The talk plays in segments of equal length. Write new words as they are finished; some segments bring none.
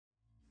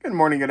Good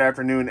morning, good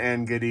afternoon,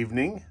 and good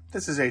evening.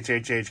 This is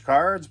H.H.H.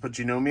 Cards, but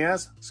you know me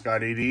as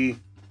Scotty D.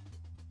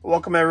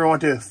 Welcome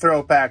everyone to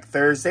ThrowPack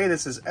Thursday.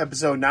 This is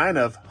episode 9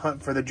 of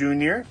Hunt for the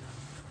Junior.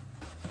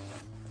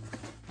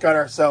 Got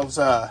ourselves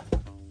a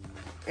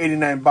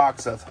 89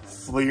 box of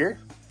Fleer,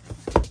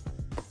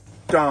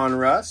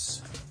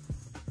 Donruss,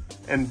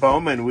 and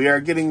Bowman. We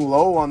are getting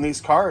low on these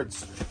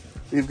cards.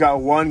 We've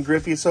got one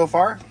Griffey so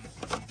far.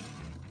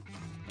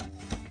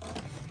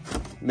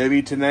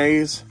 Maybe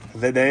today's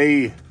the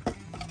day.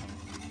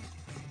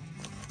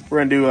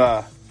 We're going to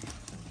do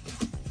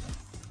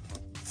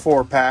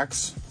 4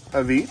 packs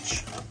of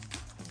each.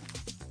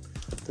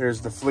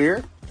 There's the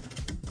Fleer.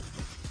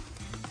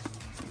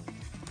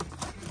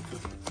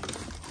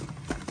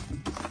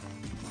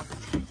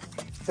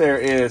 There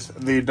is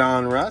the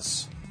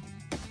Donruss.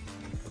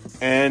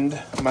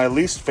 And my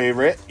least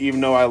favorite,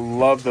 even though I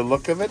love the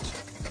look of it,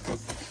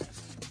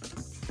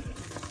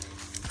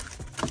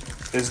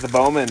 is the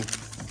Bowman.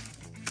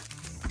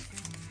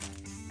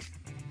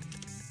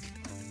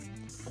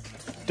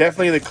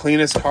 Definitely the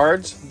cleanest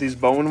cards, these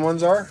Bowman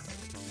ones are.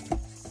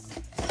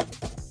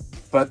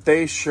 But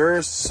they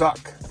sure suck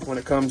when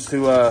it comes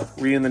to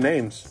reading the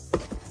names,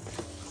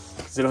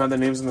 because they don't have the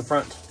names in the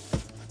front.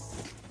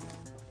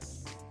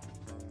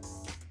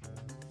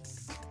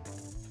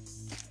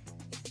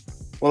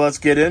 Well, let's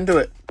get into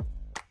it.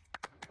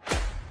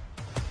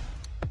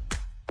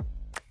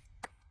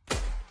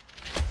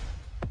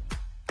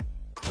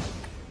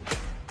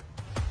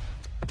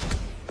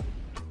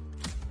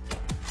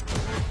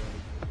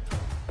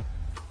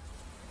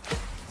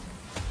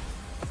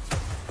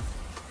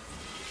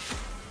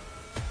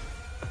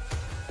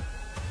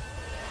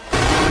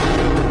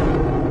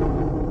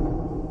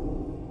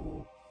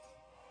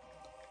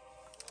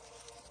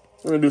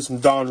 We're going to do some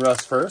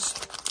Donruss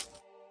first.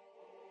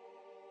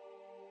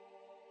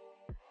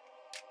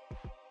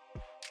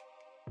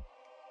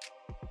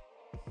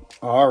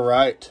 All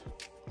right.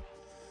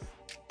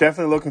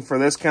 Definitely looking for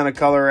this kind of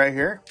color right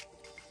here.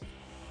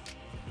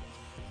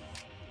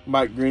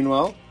 Mike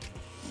Greenwell.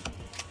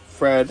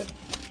 Fred.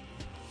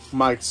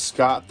 Mike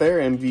Scott there,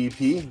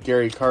 MVP.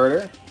 Gary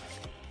Carter.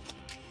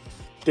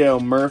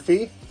 Dale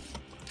Murphy.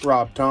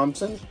 Rob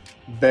Thompson.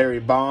 Barry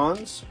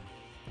Bonds.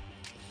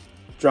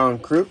 John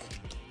Kruk.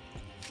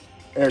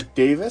 Eric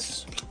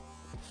Davis,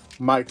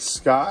 Mike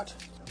Scott,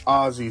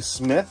 Ozzie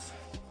Smith,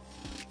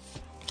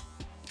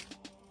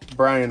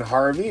 Brian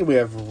Harvey. We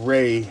have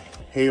Ray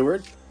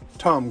Hayward,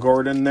 Tom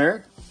Gordon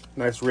there,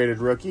 nice rated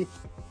rookie.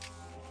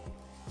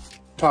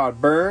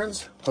 Todd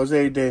Burns,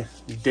 Jose de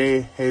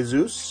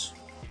Jesus,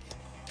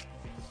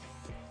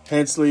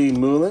 Hensley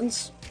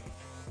Mullins,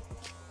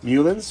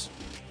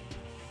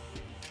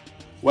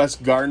 Wes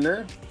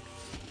Gardner,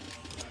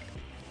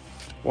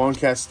 Juan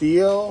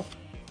Castillo,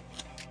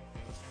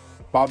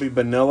 Bobby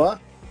Bonilla.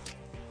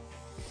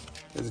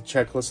 There's a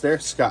checklist there.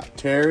 Scott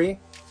Terry.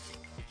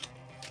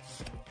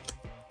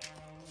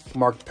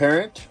 Mark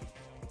Parent.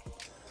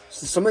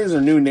 So some of these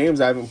are new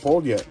names I haven't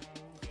pulled yet.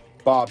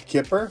 Bob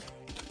Kipper.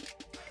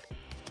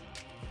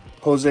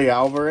 Jose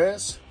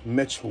Alvarez.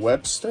 Mitch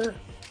Webster.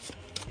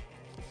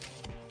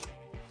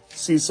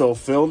 Cecil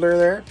Fielder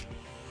there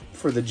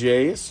for the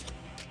Jays.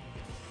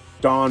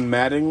 Don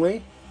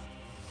Mattingly.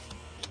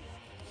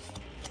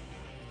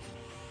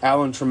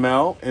 Alan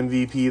Trammell,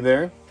 MVP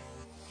there.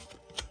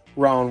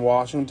 Ron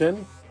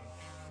Washington.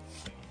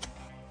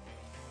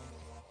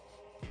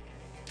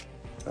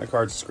 That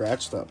card's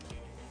scratched up.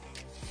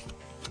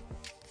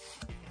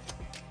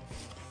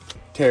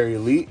 Terry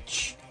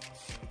Leach.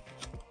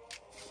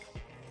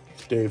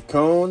 Dave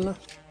Cohn.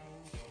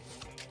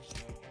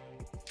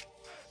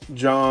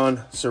 John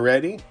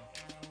Soretti.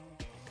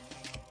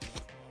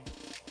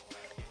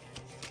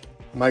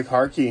 Mike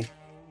Harkey.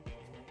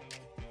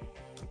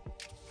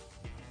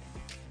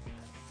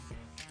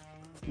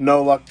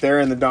 No luck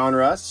there in the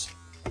Donruss.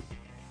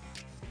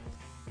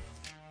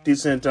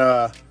 Decent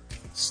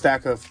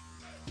stack of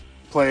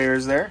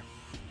players there.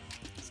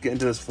 Let's get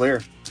into this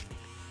Fleer.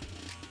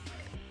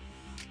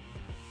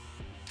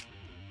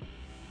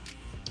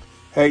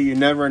 Hey, you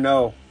never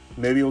know.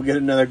 Maybe we'll get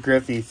another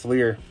Griffey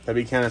Fleer.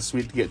 That'd be kind of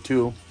sweet to get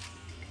 2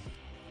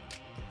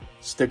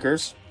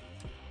 stickers.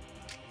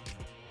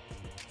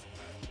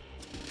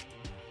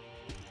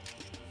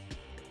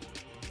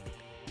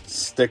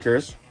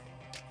 Stickers.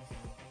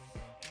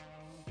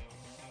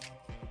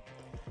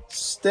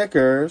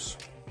 Stickers.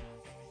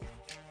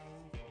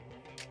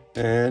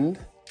 And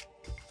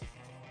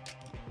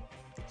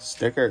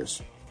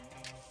stickers.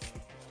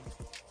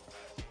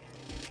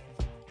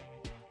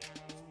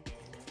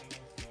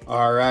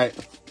 All right.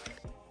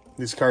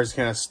 These cards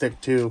kind of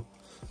stick to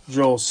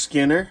Joel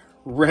Skinner,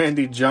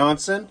 Randy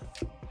Johnson.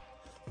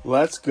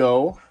 Let's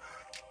go.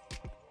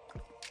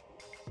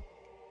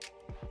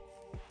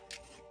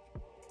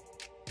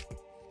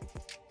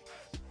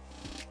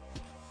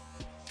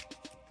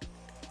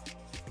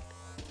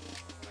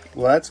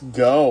 Let's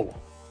go.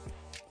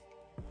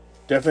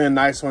 Definitely a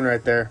nice one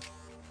right there.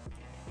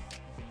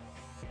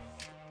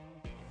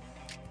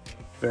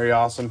 Very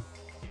awesome.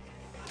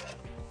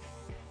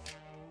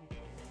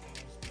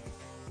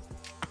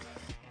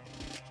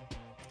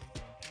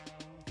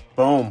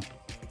 Boom.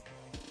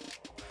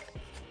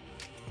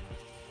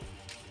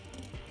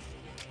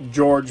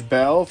 George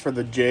Bell for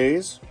the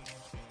Jays.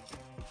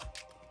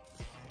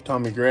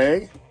 Tommy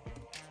Gregg.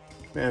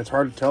 Man, it's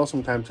hard to tell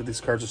sometimes if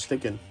these cards are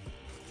sticking.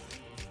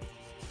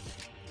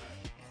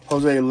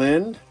 Jose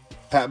Lind.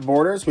 Pat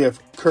Borders. We have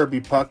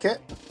Kirby Puckett.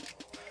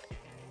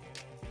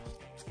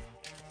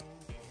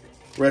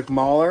 Rick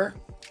Mahler.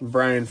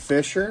 Brian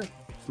Fisher.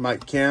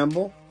 Mike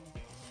Campbell.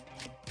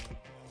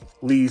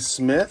 Lee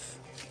Smith.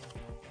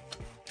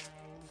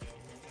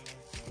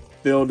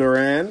 Bill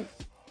Duran.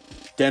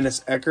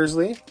 Dennis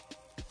Eckersley.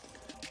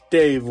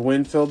 Dave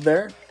Winfield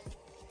there.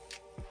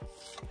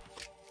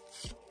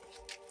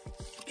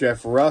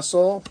 Jeff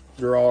Russell.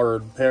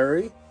 Gerard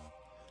Perry.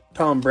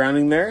 Tom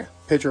Browning there.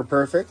 Pitcher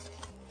Perfect.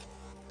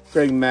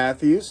 Greg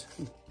Matthews.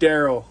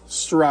 Darryl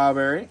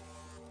Strawberry.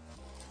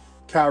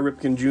 Kyle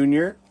Ripken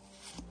Jr.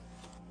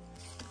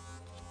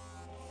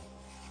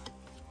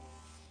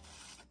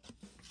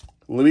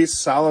 Luis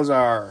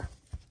Salazar.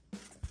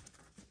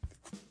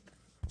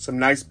 Some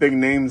nice big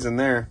names in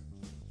there.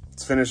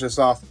 Let's finish this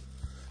off.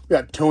 We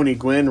got Tony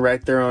Gwynn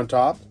right there on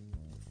top.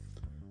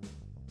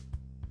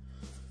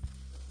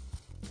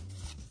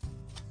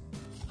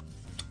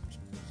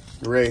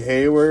 Ray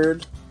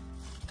Hayward.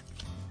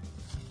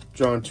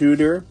 John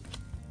Tudor.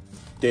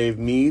 Dave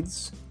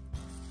Meads.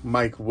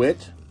 Mike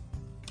Witt.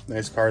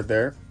 Nice card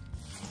there.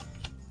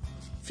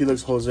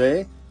 Felix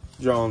Jose.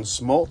 John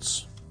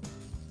Smoltz.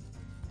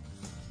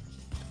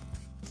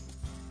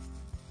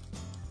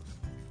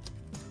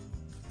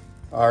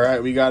 All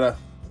right, we got a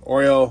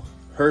Oriole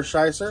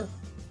Hershiser.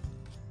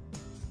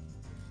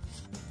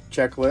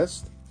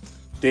 Checklist.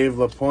 Dave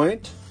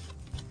LaPointe.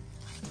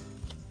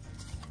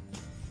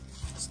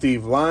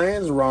 Steve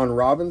Lyons. Ron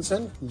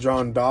Robinson.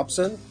 John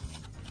Dobson.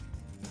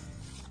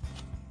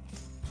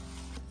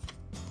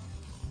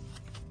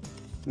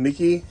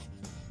 Mickey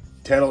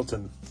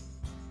Tettleton.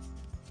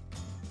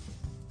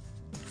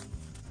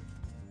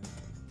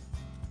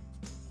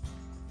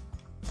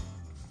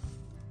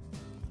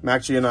 I'm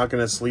actually not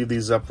going to sleeve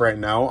these up right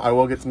now. I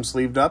will get them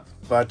sleeved up,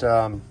 but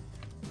the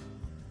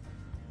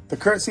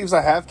current sleeves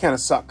I have kind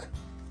of suck.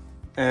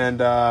 And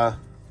I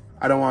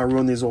don't want to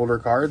ruin these older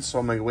cards, so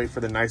I'm going to wait for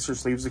the nicer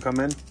sleeves to come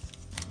in.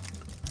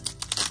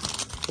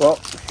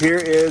 Well, here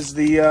is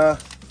the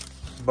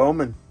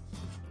Bowman.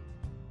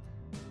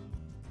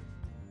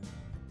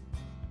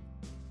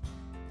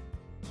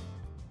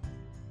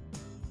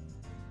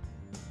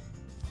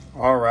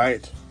 All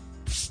right.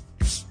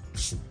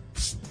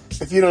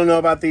 If you don't know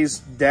about these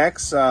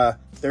decks,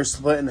 they're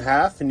split in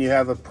half, and you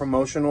have a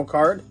promotional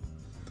card.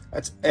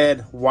 That's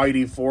Ed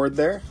Whitey Ford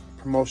there,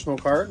 promotional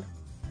card.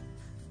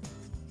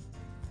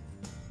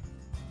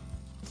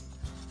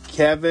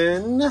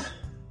 Kevin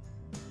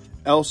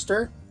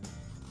Elster.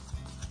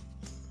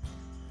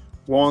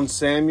 Juan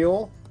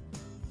Samuel.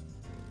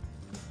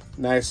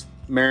 Nice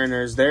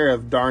Mariners there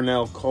of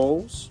Darnell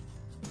Coles.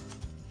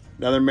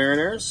 Another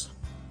Mariners.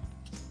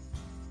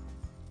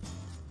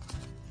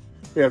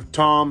 We have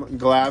Tom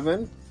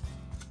Glavine.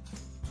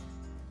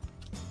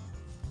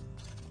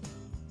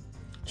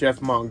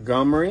 Jeff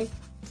Montgomery.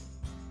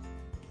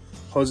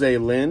 Jose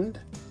Lind.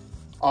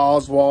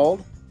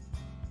 Oswald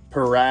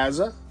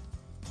Peraza.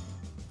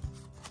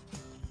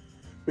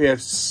 We have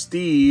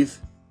Steve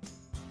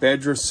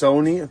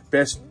Bedrosoni.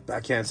 I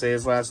can't say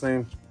his last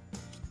name.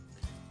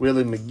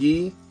 Willie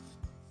McGee.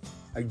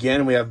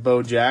 Again, we have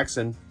Bo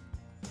Jackson.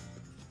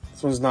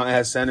 This one's not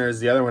as center as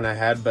the other one I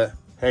had, but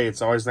hey,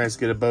 it's always nice to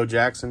get a Bo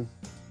Jackson.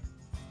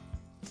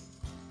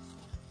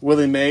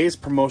 Willie Mays,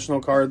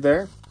 promotional card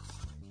there.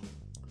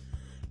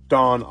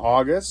 Don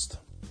August.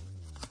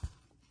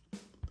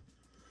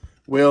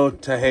 Will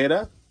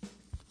Tejeda.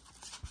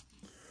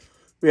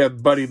 We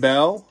have Buddy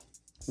Bell.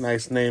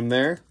 Nice name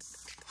there.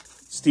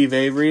 Steve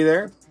Avery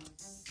there.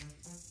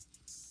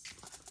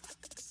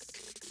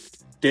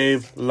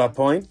 Dave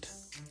LaPointe.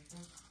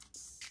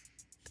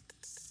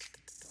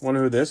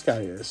 Wonder who this guy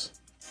is.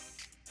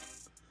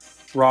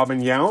 Robin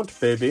Yount,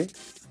 baby.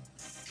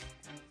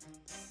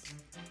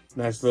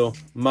 Nice little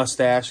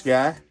mustache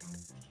guy.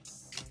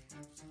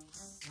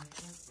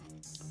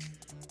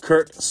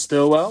 Kurt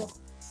Stillwell.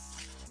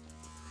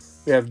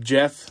 We have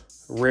Jeff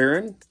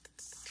Rearin.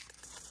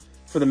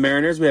 For the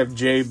Mariners, we have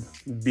Jay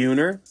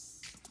Buhner.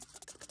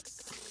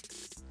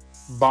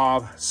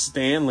 Bob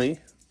Stanley.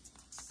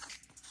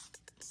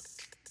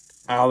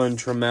 Alan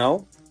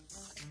Trammell.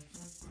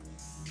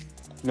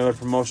 Another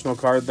promotional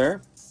card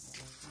there.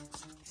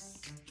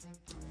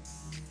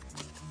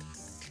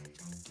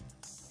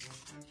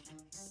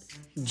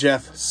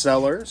 Jeff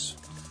Sellers.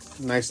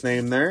 Nice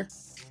name there.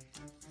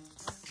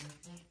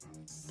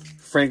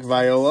 Frank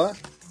Viola.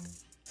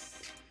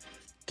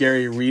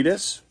 Gary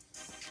Reedus.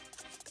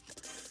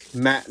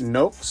 Matt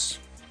Noakes.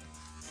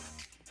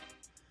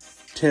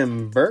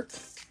 Tim Burke.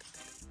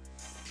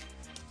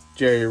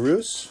 Jerry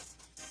Roos.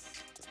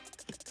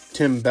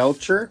 Tim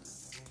Belcher.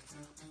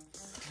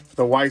 For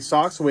the White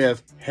Sox, we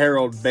have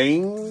Harold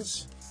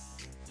Baines.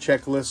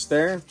 Checklist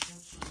there.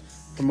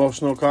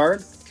 Promotional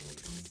card.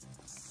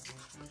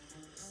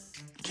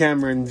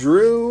 Cameron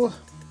Drew.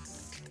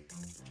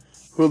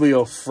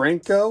 Julio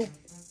Franco.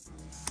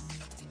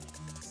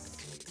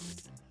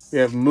 We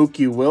have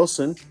Mookie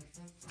Wilson.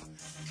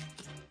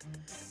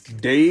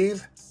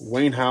 Dave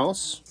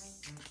Wainhouse.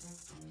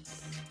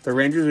 The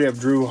Rangers, we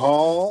have Drew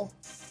Hall.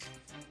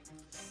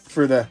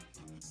 For the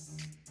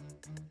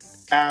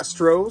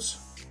Astros,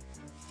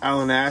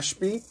 Alan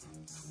Ashby.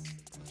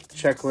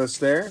 Checklist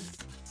there.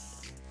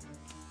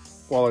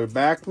 Waller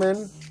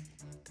Backman.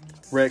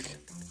 Rick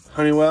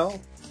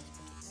Honeywell.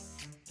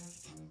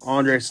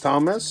 Andres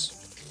Thomas.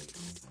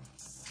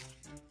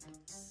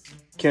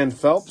 Ken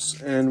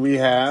Phelps. And we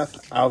have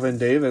Alvin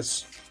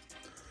Davis.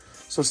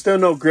 So still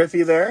no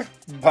Griffey there,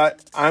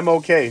 but I'm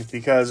okay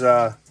because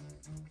got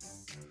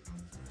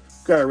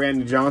a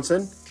Randy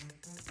Johnson.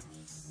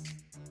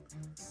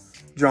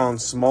 John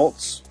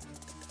Smoltz.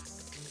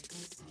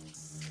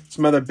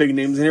 Some other big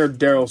names in here.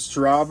 Darryl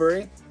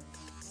Strawberry.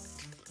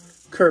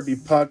 Kirby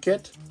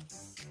Puckett.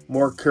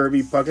 More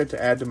Kirby Puckett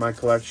to add to my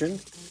collection.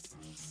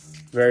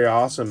 Very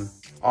awesome.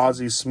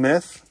 Ozzie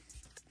Smith.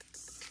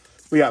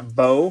 We got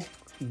Bo.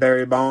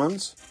 Barry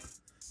Bonds.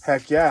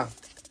 Heck yeah.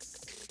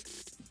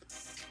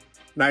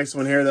 Nice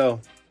one here,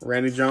 though.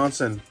 Randy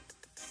Johnson.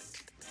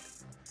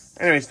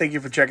 Anyways, thank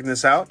you for checking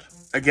this out.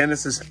 Again,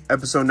 this is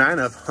episode 9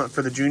 of Hunt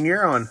for the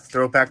Junior on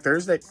ThrowPack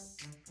Thursday.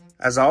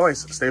 As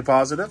always, stay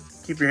positive,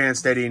 keep your hands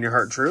steady and your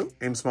heart true,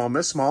 aim small,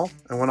 miss small,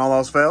 and when all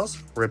else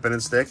fails, rip it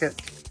and stick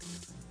it.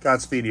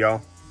 Godspeed,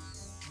 y'all.